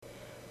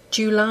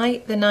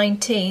July the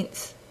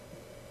 19th,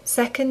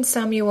 2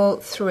 Samuel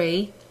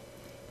 3,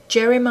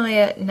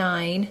 Jeremiah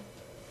 9,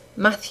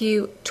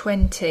 Matthew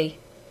 20.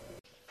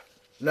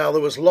 Now there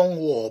was long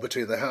war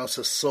between the house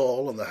of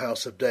Saul and the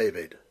house of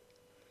David.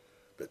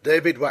 But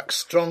David waxed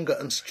stronger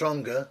and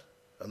stronger,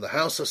 and the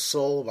house of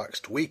Saul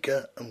waxed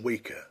weaker and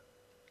weaker.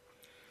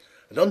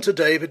 And unto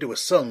David were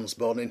sons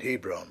born in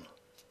Hebron.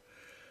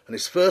 And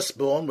his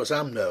firstborn was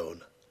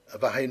Amnon, of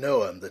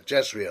Ahinoam the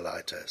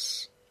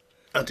Jezreelitess.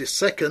 And his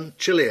second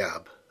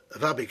Chileab,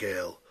 of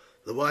Abigail,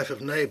 the wife of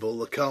Nabal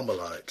the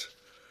Carmelite.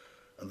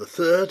 And the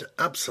third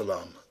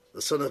Absalom,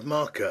 the son of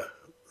Maacah,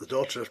 the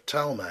daughter of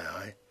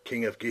Talmai,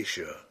 king of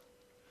Geshur.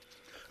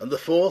 And the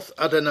fourth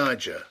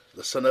Adonijah,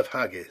 the son of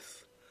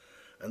Haggith.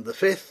 And the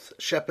fifth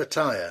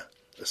Shephatiah,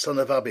 the son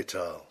of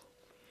Abital.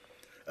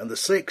 And the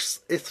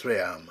sixth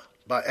Ithream,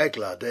 by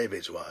Eglah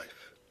David's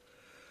wife.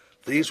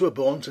 These were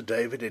born to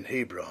David in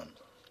Hebron.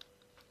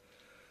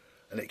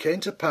 And it came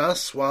to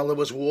pass, while there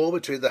was war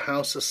between the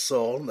house of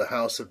Saul and the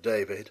house of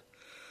David,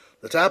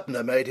 that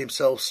Abner made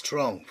himself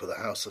strong for the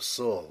house of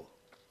Saul.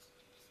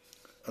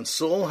 And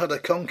Saul had a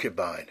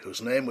concubine,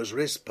 whose name was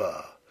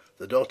Rizpah,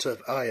 the daughter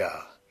of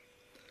Aiah.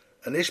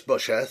 And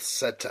Ishbosheth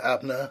said to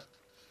Abner,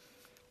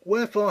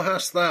 Wherefore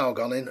hast thou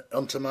gone in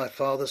unto my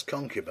father's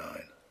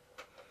concubine?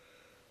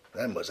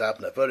 Then was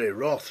Abner very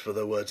wroth for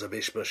the words of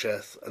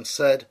Ishbosheth, and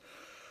said,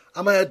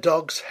 Am I a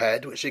dog's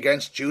head, which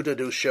against Judah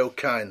do show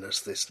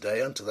kindness this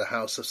day unto the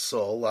house of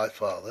Saul thy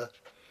father,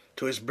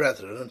 to his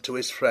brethren and to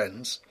his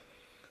friends,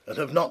 and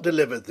have not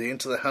delivered thee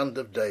into the hand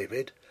of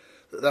David,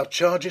 that thou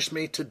chargest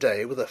me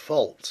today with a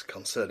fault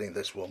concerning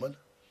this woman?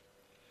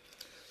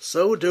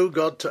 So do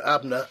God to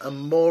Abner,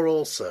 and more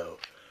also,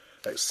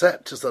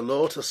 except as the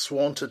Lord hath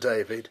sworn to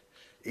David,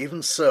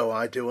 even so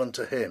I do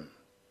unto him,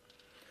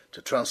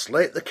 to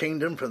translate the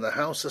kingdom from the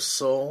house of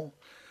Saul,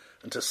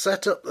 and to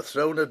set up the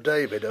throne of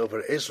David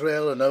over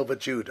Israel and over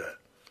Judah,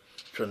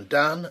 from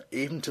Dan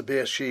even to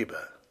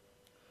Beersheba.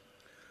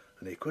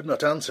 And he could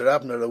not answer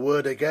Abner a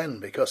word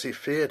again, because he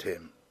feared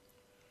him.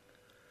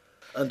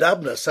 And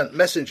Abner sent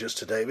messengers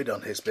to David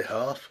on his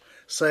behalf,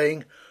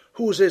 saying,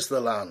 Whose is the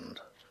land?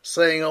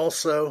 Saying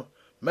also,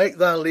 Make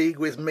thy league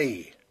with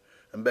me,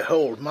 and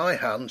behold, my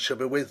hand shall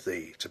be with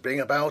thee, to bring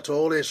about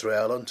all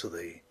Israel unto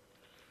thee.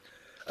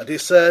 And he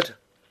said,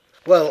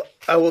 Well,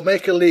 I will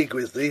make a league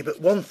with thee,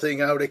 but one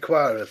thing I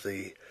require of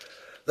thee,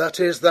 that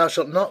is, thou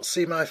shalt not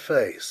see my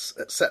face,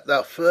 except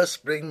thou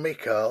first bring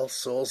Michal,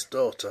 Saul's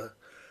daughter,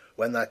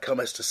 when thou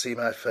comest to see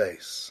my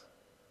face.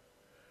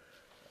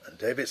 And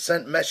David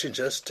sent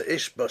messengers to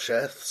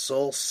Ishbosheth,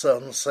 Saul's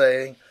son,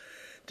 saying,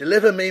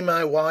 Deliver me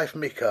my wife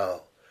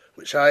Michal,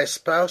 which I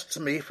espoused to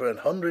me for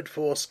 100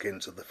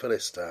 foreskins of the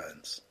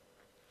Philistines.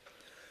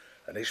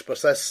 And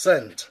Ishbosheth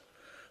sent,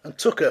 and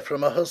took her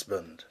from her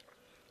husband,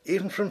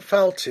 even from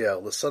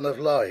Phaltiel the son of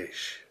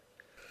Laish.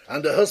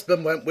 And her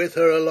husband went with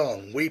her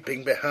along,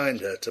 weeping behind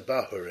her to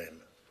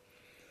Bahurim.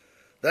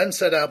 Then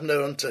said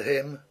Abner unto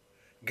him,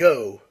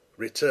 Go,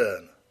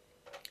 return.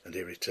 And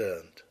he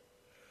returned.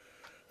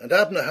 And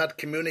Abner had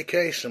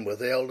communication with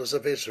the elders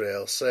of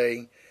Israel,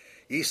 saying,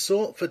 Ye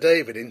sought for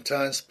David in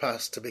times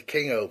past to be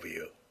king over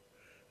you.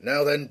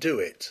 Now then do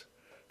it,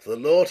 for the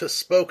Lord hath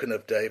spoken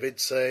of David,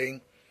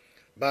 saying,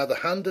 By the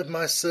hand of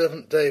my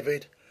servant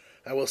David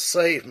I will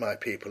save my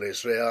people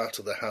Israel out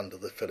of the hand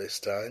of the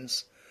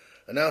Philistines,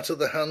 and out of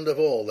the hand of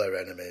all their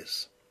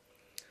enemies.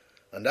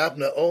 And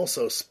Abner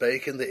also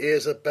spake in the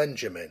ears of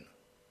Benjamin.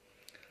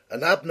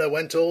 And Abner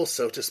went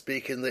also to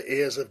speak in the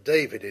ears of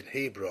David in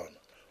Hebron,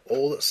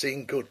 all that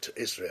seemed good to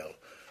Israel,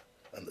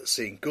 and that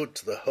seemed good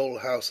to the whole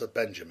house of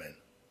Benjamin.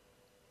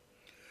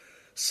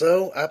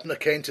 So Abner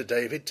came to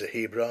David to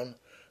Hebron,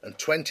 and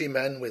 20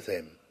 men with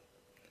him.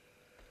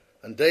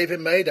 And David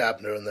made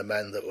Abner and the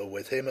men that were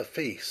with him a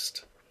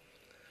feast.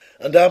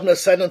 And Abner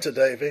said unto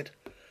David,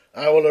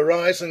 I will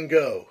arise and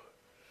go,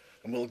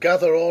 and will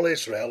gather all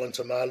Israel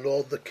unto my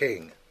lord the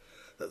king,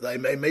 that they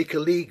may make a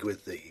league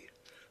with thee,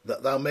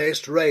 that thou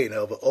mayest reign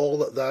over all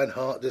that thine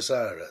heart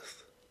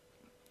desireth.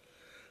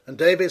 And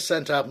David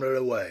sent Abner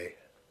away,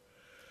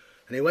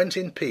 and he went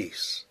in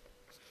peace.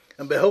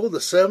 And behold,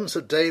 the servants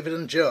of David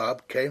and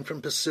Joab came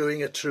from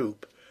pursuing a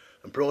troop,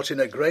 and brought in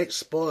a great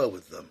spoil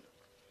with them.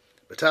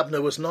 But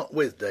Abner was not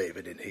with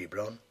David in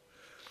Hebron,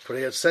 for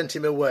he had sent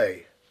him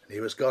away, and he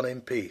was gone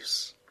in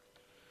peace.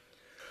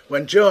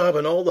 When Joab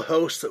and all the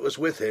host that was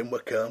with him were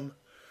come,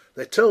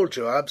 they told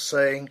Joab,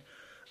 saying,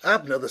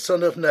 Abner the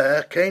son of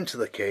Ner came to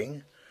the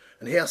king,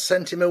 and he hath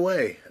sent him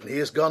away, and he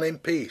is gone in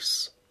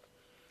peace.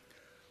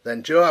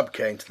 Then Joab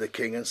came to the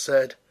king and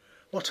said,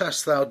 What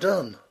hast thou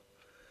done?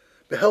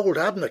 Behold,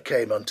 Abner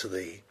came unto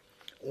thee.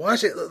 Why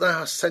is it that thou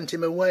hast sent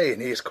him away,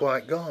 and he is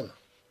quite gone?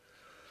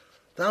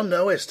 Thou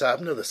knowest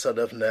Abner the son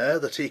of Ner,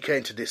 that he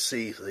came to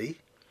deceive thee,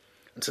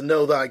 and to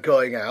know thy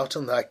going out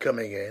and thy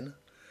coming in,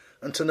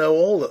 and to know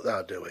all that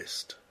thou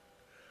doest.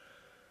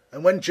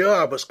 And when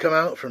Joab was come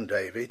out from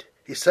David,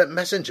 he sent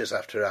messengers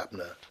after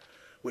Abner,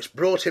 which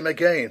brought him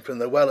again from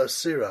the well of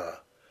Sirah,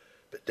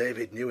 but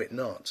David knew it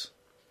not.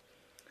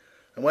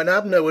 And when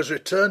Abner was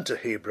returned to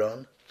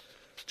Hebron,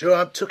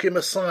 Joab took him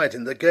aside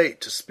in the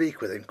gate to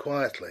speak with him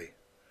quietly,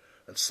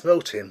 and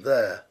smote him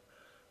there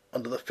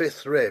under the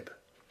 5th rib,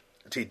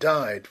 and he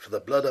died for the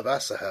blood of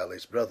Asahel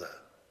his brother.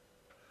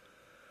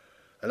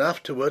 And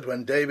afterward,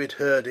 when David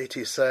heard it,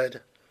 he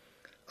said,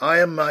 I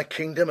and my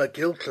kingdom are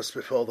guiltless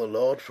before the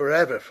Lord for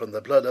ever from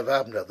the blood of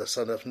Abner the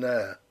son of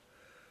Ner.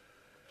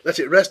 Let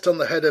it rest on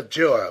the head of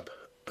Joab,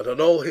 and on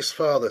all his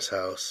father's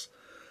house,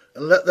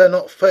 and let there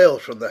not fail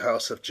from the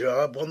house of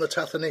Joab one that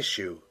hath an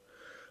issue,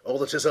 or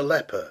that is a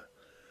leper,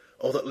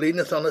 or that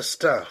leaneth on a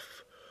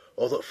staff,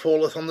 or that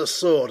falleth on the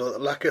sword, or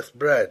that lacketh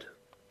bread.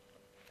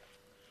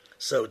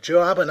 So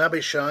Joab and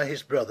Abishai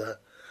his brother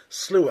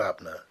slew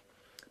Abner,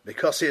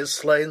 because he had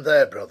slain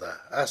their brother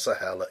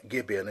Asahel at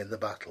Gibeon in the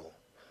battle.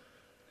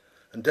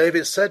 And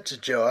David said to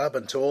Joab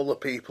and to all the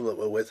people that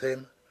were with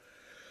him,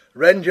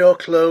 Rend your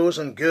clothes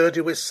and gird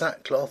you with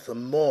sackcloth,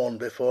 and mourn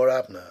before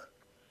Abner.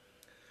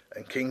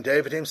 And King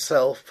David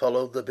himself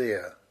followed the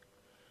bier.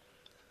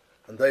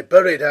 And they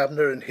buried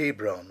Abner in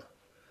Hebron,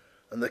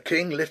 and the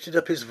king lifted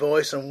up his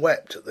voice and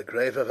wept at the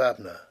grave of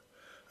Abner,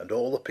 and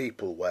all the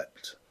people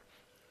wept.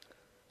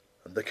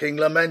 And the king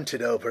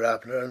lamented over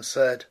Abner, and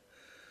said,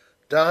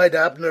 Died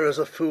Abner as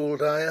a fool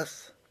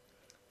dieth?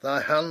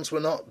 Thy hands were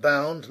not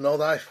bound, nor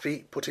thy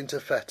feet put into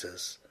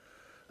fetters.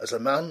 As a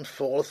man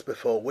falleth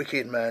before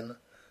wicked men,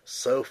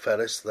 so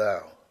fellest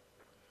thou.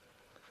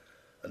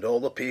 And all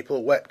the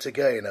people wept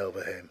again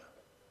over him.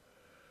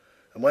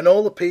 And when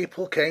all the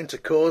people came to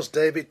cause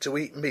David to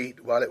eat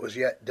meat while it was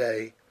yet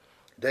day,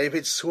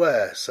 David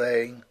sware,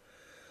 saying,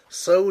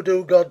 So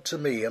do God to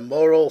me, and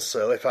more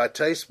also, if I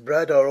taste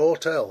bread or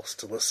aught else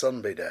till the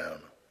sun be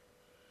down.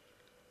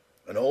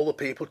 And all the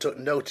people took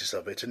notice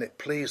of it, and it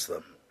pleased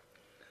them,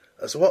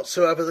 as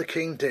whatsoever the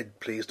king did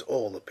pleased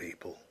all the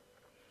people.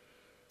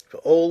 For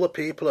all the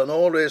people and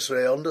all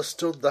Israel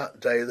understood that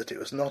day that it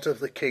was not of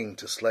the king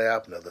to slay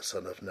Abner the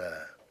son of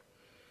Ner.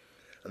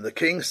 And the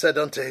king said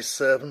unto his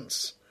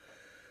servants,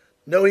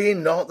 Know ye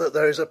not that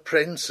there is a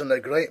prince and a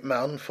great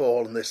man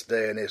fallen this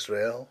day in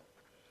Israel?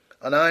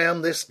 And I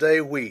am this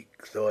day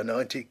weak, though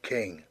anointed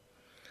king.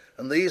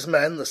 And these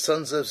men, the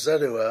sons of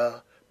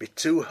Zeruiah, be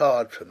too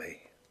hard for me.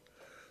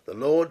 The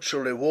Lord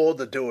shall reward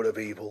the doer of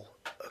evil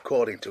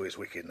according to his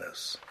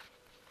wickedness.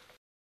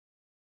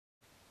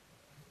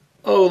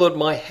 Oh, that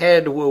my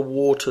head were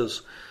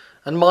waters,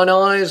 and mine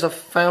eyes a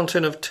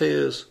fountain of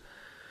tears,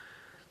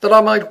 that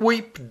I might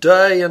weep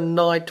day and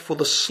night for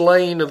the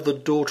slain of the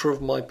daughter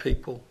of my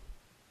people.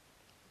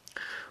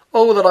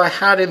 Oh, that I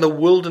had in the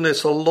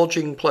wilderness a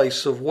lodging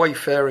place of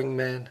wayfaring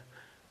men,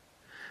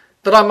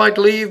 that I might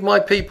leave my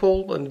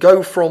people and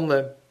go from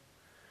them,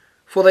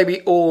 for they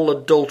be all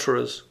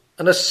adulterers,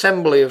 an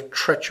assembly of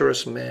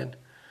treacherous men,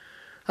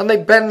 and they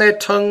bend their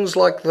tongues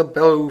like the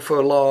bow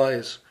for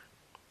lies.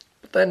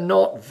 They're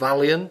not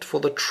valiant for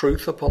the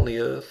truth upon the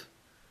earth.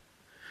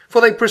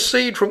 For they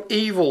proceed from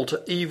evil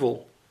to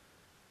evil,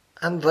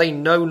 and they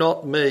know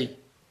not me,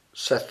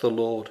 saith the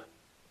Lord.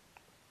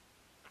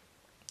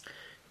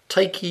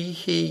 Take ye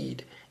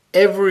heed,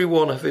 every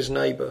one of his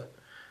neighbour,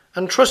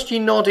 and trust ye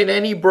not in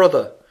any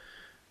brother,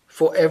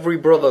 for every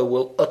brother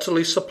will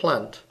utterly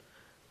supplant,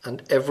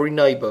 and every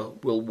neighbour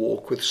will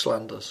walk with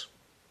slanders.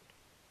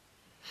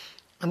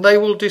 And they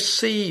will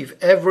deceive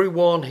every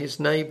one his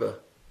neighbour,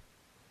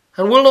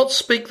 and will not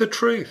speak the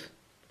truth.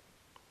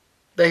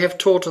 They have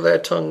taught their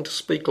tongue to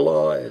speak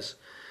lies,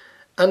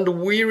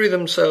 and weary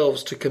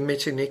themselves to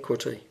commit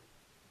iniquity.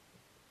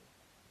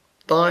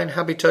 Thine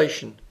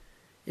habitation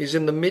is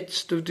in the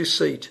midst of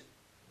deceit.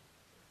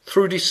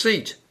 Through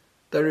deceit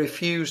they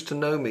refuse to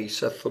know me,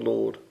 saith the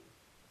Lord.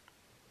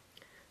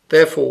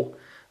 Therefore,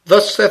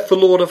 thus saith the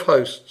Lord of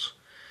hosts,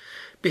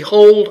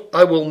 Behold,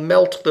 I will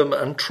melt them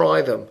and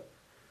try them.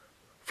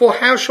 For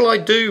how shall I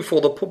do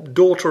for the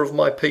daughter of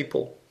my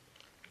people?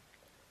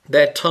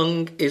 Their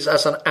tongue is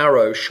as an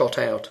arrow shot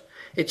out.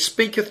 It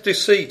speaketh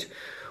deceit.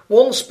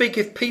 One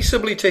speaketh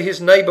peaceably to his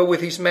neighbour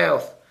with his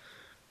mouth,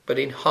 but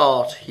in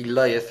heart he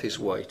layeth his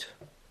wait.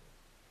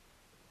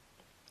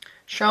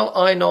 Shall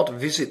I not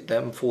visit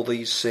them for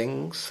these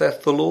things,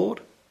 saith the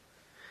Lord?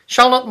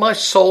 Shall not my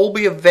soul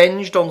be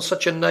avenged on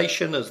such a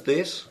nation as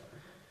this?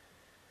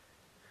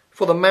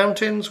 For the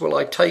mountains will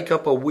I take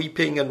up a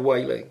weeping and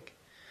wailing,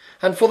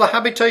 and for the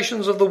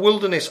habitations of the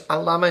wilderness a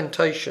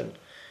lamentation,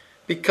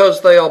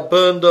 because they are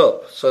burned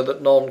up so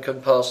that none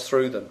can pass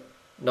through them,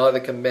 neither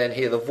can men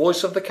hear the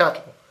voice of the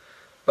cattle.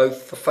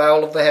 Both the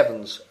fowl of the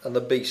heavens and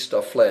the beast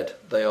are fled,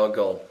 they are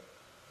gone.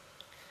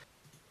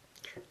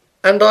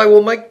 And I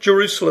will make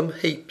Jerusalem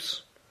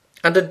heaps,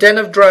 and a den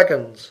of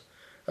dragons,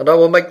 and I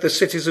will make the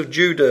cities of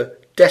Judah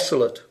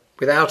desolate,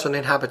 without an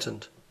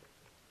inhabitant.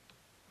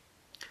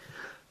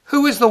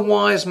 Who is the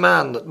wise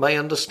man that may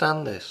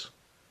understand this?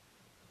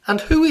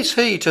 And who is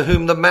he to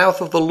whom the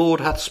mouth of the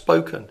Lord hath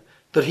spoken,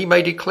 that he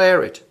may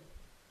declare it?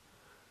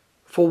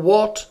 For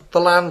what, the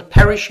land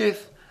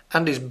perisheth,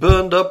 and is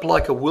burned up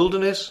like a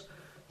wilderness,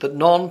 that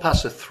none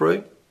passeth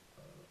through?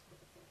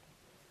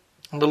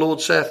 And the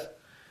Lord saith,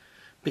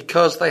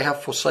 Because they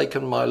have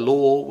forsaken my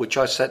law which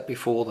I set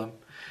before them,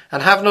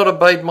 and have not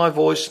obeyed my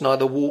voice,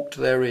 neither walked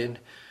therein,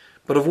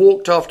 but have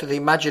walked after the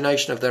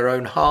imagination of their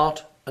own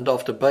heart, and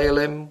after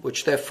Baalim,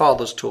 which their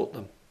fathers taught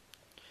them.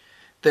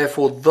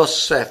 Therefore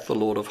thus saith the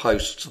Lord of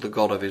hosts, the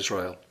God of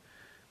Israel,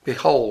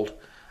 Behold,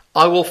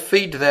 I will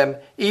feed them,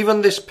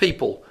 even this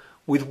people,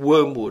 with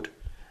wormwood,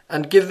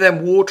 and give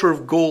them water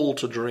of gall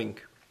to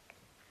drink.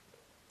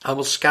 I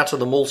will scatter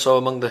them also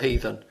among the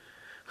heathen,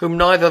 whom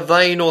neither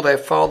they nor their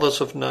fathers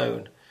have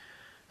known,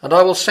 and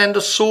I will send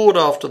a sword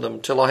after them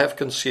till I have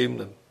consumed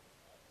them.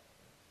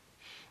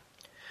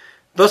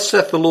 Thus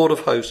saith the Lord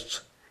of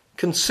hosts,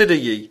 Consider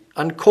ye,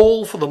 and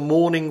call for the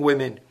mourning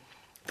women,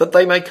 that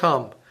they may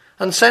come,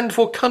 and send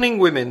for cunning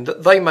women,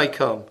 that they may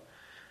come,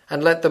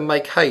 and let them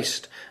make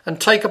haste, and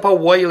take up a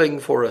wailing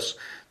for us,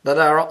 that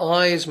our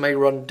eyes may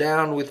run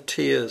down with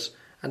tears,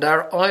 and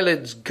our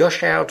eyelids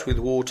gush out with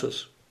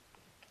waters.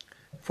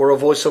 For a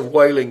voice of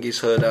wailing is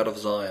heard out of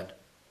Zion.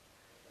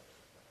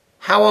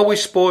 How are we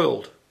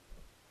spoiled?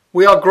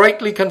 We are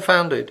greatly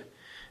confounded,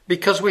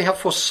 because we have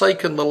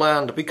forsaken the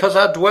land, because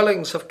our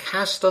dwellings have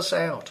cast us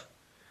out.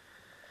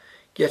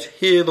 Yet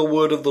hear the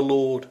word of the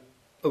Lord,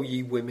 O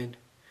ye women,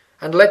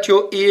 and let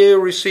your ear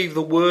receive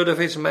the word of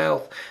his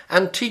mouth,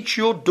 and teach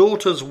your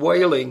daughters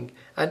wailing,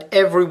 and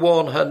every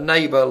one her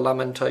neighbour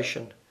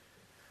lamentation.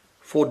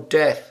 For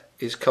death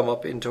is come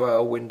up into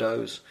our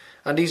windows,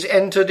 and is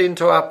entered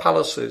into our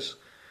palaces,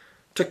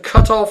 to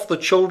cut off the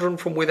children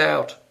from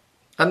without,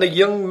 and the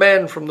young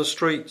men from the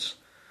streets.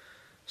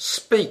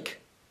 Speak,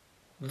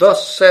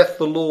 thus saith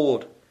the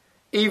Lord,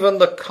 even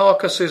the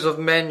carcasses of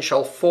men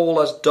shall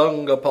fall as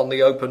dung upon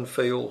the open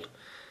field,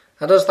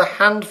 and as the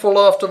handful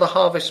after the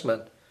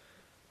harvestmen,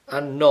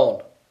 and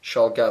none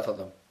shall gather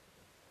them.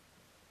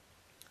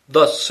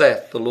 Thus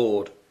saith the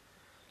Lord,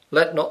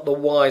 Let not the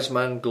wise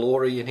man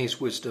glory in his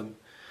wisdom,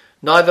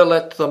 neither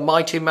let the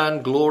mighty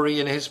man glory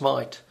in his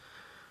might.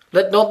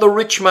 Let not the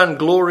rich man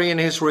glory in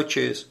his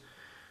riches,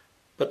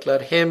 but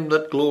let him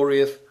that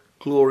glorieth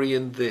glory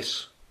in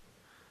this,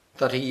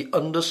 that he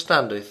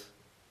understandeth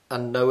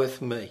and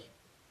knoweth me,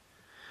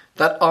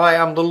 that I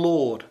am the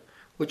Lord,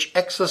 which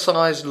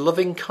exercise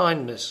loving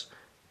kindness,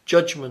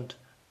 judgment,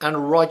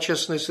 and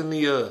righteousness in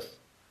the earth.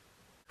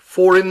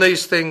 For in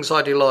these things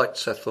I delight,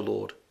 saith the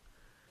Lord.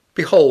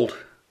 Behold,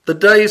 the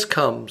day is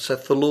come,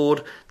 saith the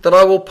Lord, that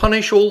I will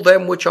punish all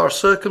them which are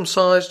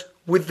circumcised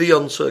with the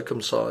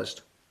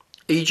uncircumcised,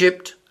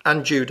 Egypt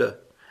and Judah,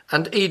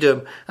 and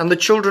Edom, and the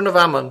children of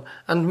Ammon,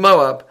 and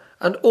Moab,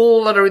 and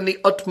all that are in the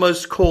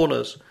utmost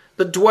corners,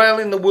 that dwell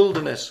in the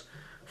wilderness.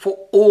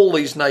 For all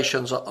these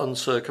nations are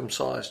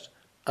uncircumcised,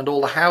 and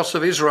all the house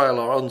of Israel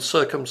are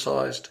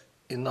uncircumcised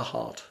in the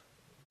heart.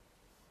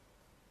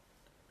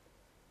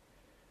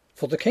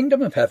 For the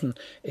kingdom of heaven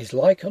is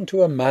like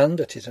unto a man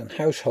that is an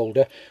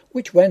householder,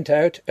 which went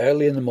out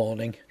early in the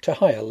morning to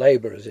hire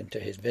labourers into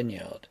his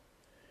vineyard.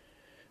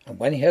 And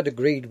when he had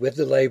agreed with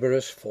the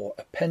labourers for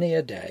a penny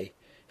a day,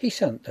 he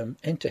sent them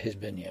into his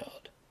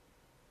vineyard.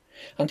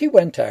 And he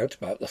went out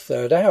about the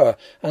 3rd hour,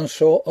 and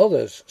saw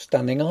others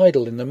standing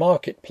idle in the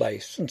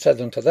marketplace, and said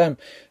unto them,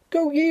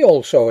 Go ye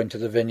also into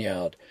the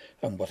vineyard,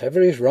 and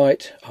whatever is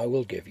right I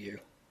will give you.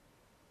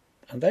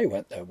 And they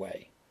went their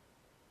way.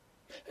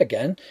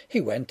 Again he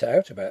went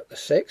out about the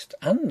 6th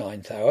and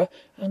 9th hour,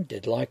 and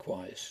did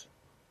likewise.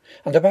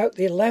 And about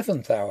the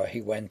 11th hour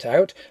he went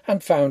out,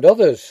 and found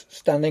others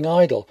standing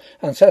idle,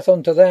 and saith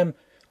unto them,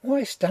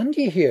 Why stand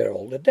ye here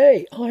all the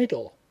day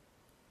idle?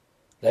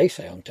 They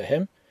say unto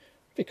him,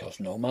 Because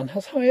no man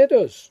hath hired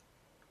us.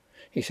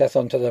 He saith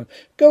unto them,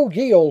 Go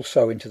ye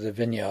also into the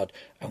vineyard,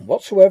 and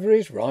whatsoever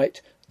is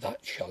right, that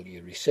shall ye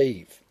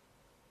receive.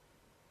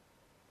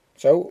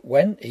 So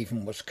when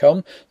even was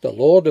come, the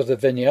Lord of the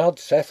vineyard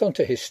saith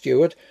unto his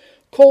steward,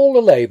 Call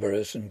the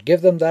labourers, and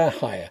give them their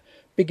hire,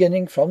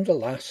 beginning from the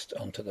last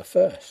unto the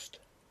first.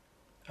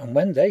 And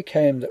when they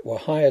came that were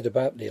hired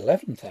about the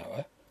 11th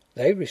hour,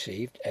 they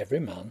received every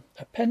man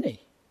a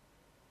penny.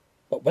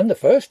 But when the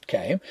first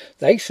came,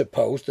 they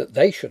supposed that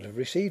they should have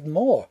received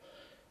more,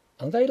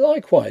 and they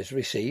likewise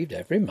received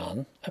every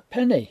man a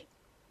penny.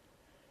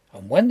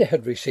 And when they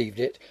had received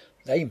it,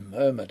 they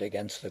murmured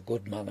against the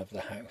good man of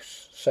the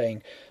house,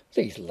 saying,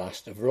 These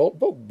last have wrought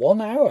but 1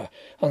 hour,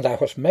 and thou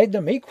hast made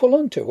them equal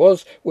unto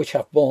us, which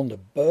have borne the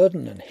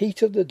burden and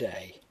heat of the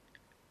day.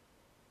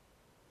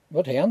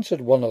 But he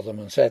answered one of them,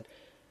 and said,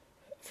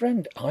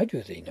 Friend, I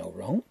do thee no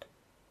wrong.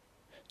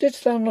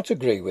 Didst thou not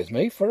agree with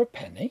me for a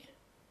penny?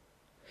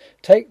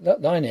 Take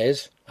that thine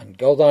is, and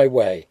go thy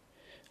way.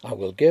 I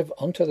will give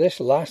unto this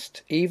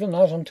last even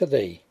as unto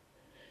thee.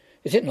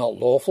 Is it not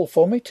lawful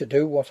for me to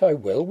do what I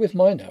will with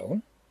mine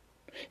own?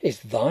 Is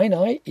thine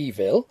eye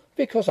evil,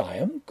 because I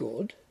am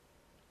good?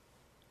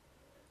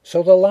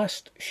 So the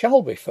last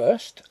shall be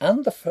first,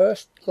 and the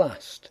first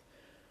last.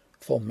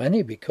 For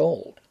many be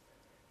called,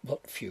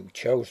 but few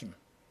chosen.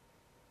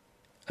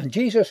 And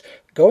Jesus,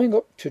 going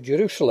up to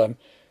Jerusalem,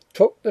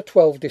 took the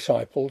 12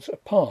 disciples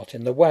apart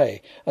in the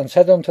way, and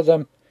said unto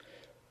them,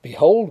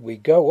 Behold, we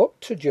go up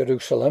to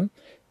Jerusalem,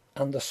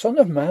 and the Son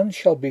of Man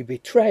shall be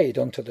betrayed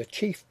unto the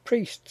chief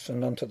priests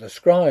and unto the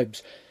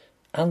scribes,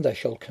 And they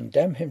shall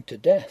condemn him to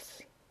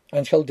death,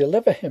 and shall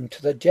deliver him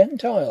to the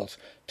Gentiles,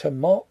 to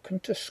mock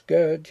and to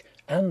scourge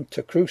and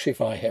to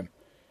crucify him.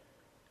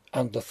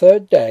 And the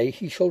third day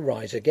he shall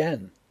rise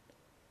again.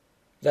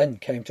 Then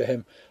came to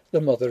him the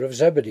mother of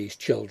Zebedee's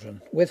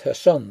children, with her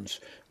sons,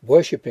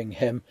 worshipping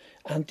him,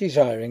 and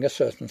desiring a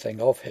certain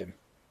thing of him.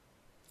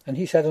 And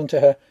he said unto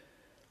her,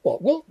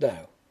 What wilt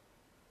thou?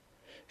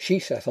 She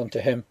saith unto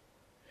him,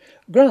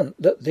 Grant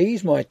that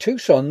these my 2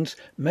 sons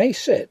may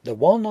sit, the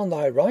one on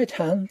thy right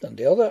hand, and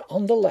the other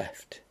on the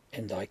left,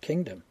 in thy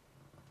kingdom.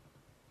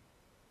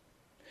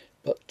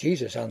 But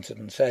Jesus answered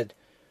and said,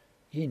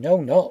 Ye know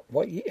not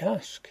what ye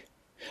ask.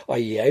 Are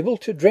ye able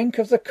to drink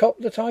of the cup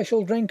that I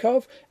shall drink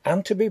of,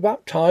 and to be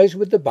baptized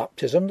with the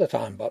baptism that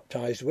I am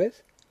baptized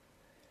with?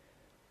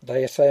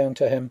 They say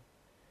unto him,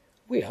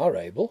 We are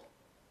able.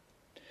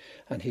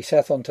 And he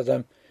saith unto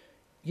them,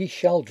 Ye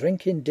shall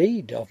drink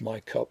indeed of my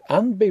cup,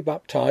 and be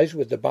baptized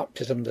with the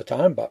baptism that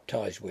I am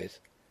baptized with.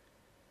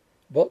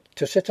 But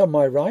to sit on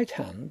my right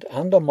hand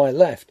and on my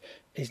left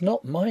is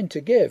not mine to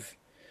give,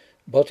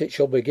 but it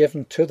shall be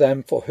given to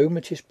them for whom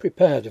it is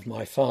prepared of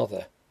my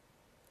Father.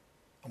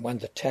 And when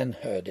the 10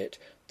 heard it,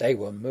 they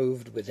were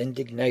moved with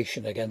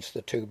indignation against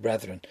the 2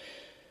 brethren.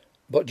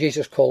 But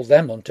Jesus called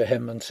them unto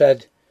him, and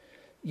said,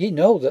 Ye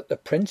know that the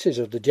princes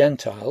of the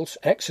Gentiles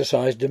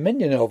exercise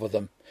dominion over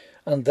them,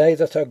 and they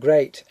that are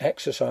great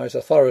exercise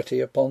authority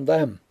upon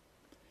them.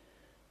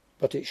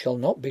 But it shall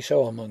not be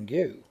so among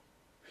you.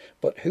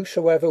 But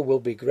whosoever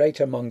will be great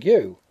among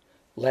you,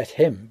 let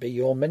him be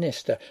your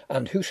minister,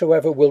 and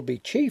whosoever will be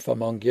chief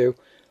among you,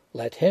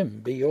 let him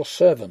be your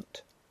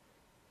servant.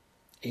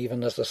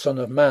 Even as the Son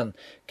of Man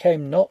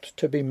came not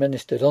to be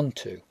ministered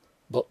unto,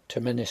 but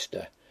to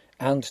minister,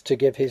 and to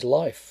give his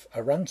life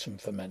a ransom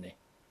for many.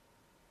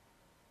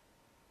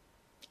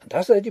 And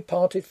as they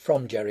departed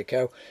from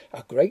Jericho,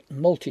 a great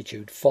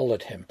multitude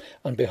followed him.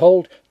 And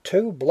behold,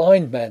 2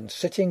 blind men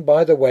sitting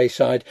by the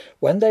wayside,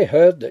 when they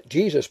heard that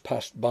Jesus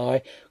passed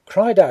by,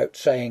 cried out,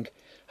 saying,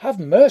 Have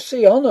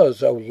mercy on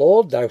us, O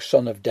Lord, thou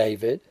Son of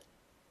David.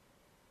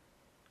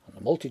 And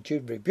the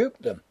multitude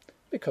rebuked them,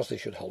 because they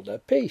should hold their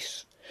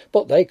peace.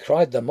 But they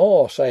cried the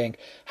more, saying,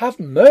 Have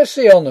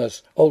mercy on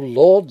us, O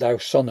Lord, thou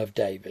Son of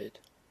David.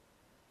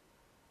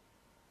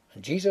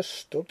 And Jesus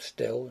stood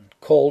still, and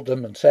called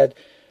them, and said,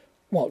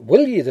 What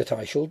will ye that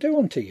I shall do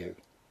unto you?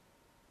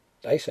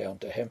 They say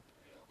unto him,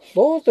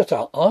 Lord, that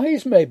our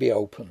eyes may be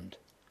opened.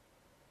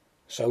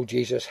 So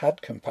Jesus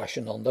had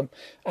compassion on them,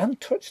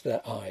 and touched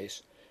their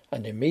eyes,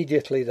 and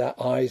immediately their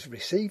eyes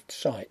received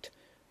sight,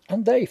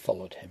 and they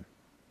followed him.